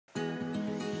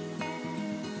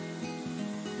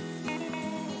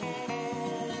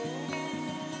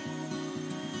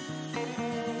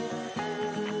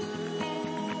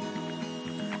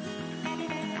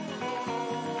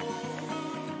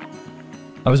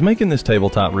I was making this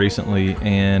tabletop recently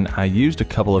and I used a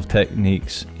couple of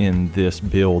techniques in this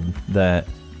build that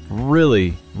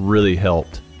really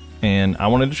helped, and I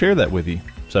wanted to share that with you.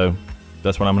 So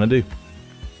that's what I'm going to do.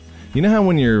 You know how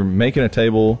when you're making a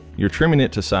table, you're trimming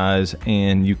it to size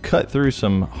and you cut through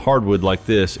some hardwood like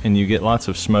this and you get lots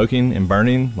of smoking and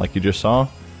burning like you just saw?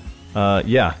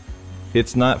 Yeah,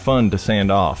 it's not fun to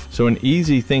sand off. So an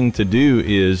easy thing to do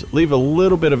is leave a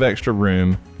little bit of extra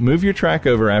room, move your track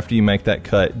over after you make that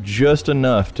cut just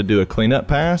enough to do a cleanup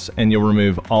pass, and you'll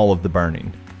remove all of the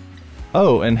burning.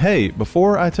 Oh, and hey,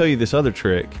 before I tell you this other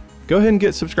trick, go ahead and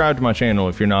get subscribed to my channel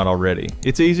if you're not already.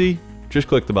 It's easy, just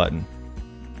click the button.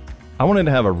 I wanted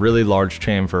to have a really large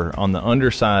chamfer on the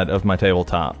underside of my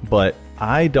tabletop, but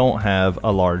I don't have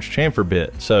a large chamfer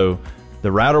bit, so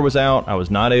the router was out, I was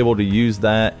not able to use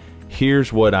that.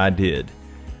 Here's what I did.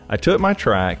 I took my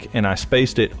track and I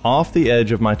spaced it off the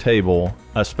edge of my table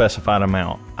a specified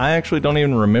amount. I actually don't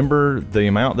even remember the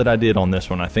amount that I did on this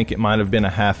one. I think it might have been a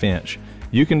 ½ inch.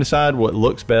 You can decide what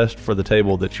looks best for the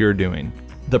table that you're doing.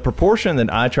 The proportion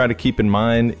that I try to keep in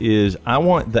mind is I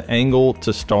want the angle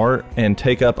to start and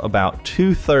take up about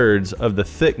 2/3 of the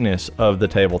thickness of the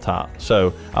tabletop.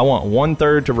 So I want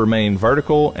 1/3 to remain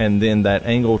vertical and then that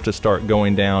angle to start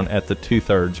going down at the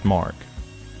 2/3 mark.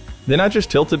 Then I just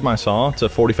tilted my saw to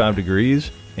 45 degrees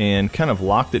and kind of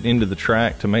locked it into the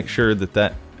track to make sure that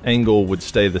that angle would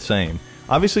stay the same.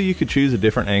 Obviously you could choose a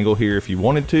different angle here if you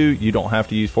wanted to. You don't have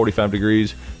to use 45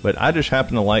 degrees, but I just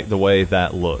happen to like the way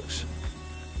that looks.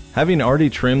 Having already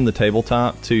trimmed the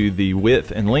tabletop to the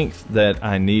width and length that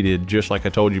I needed, just like I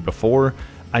told you before,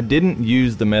 I didn't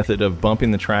use the method of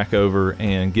bumping the track over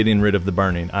and getting rid of the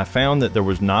burning. I found that there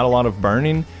was not a lot of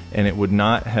burning and it would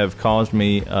not have caused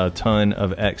me a ton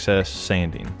of excess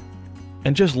sanding.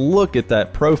 And just look at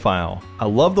that profile. I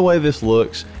love the way this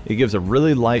looks. It gives a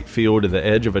really light feel to the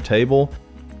edge of a table.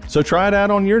 So try it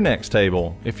out on your next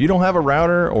table. If you don't have a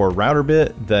router or a router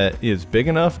bit that is big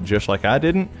enough, just like I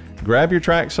didn't, grab your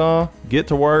track saw, get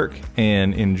to work,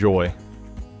 and enjoy.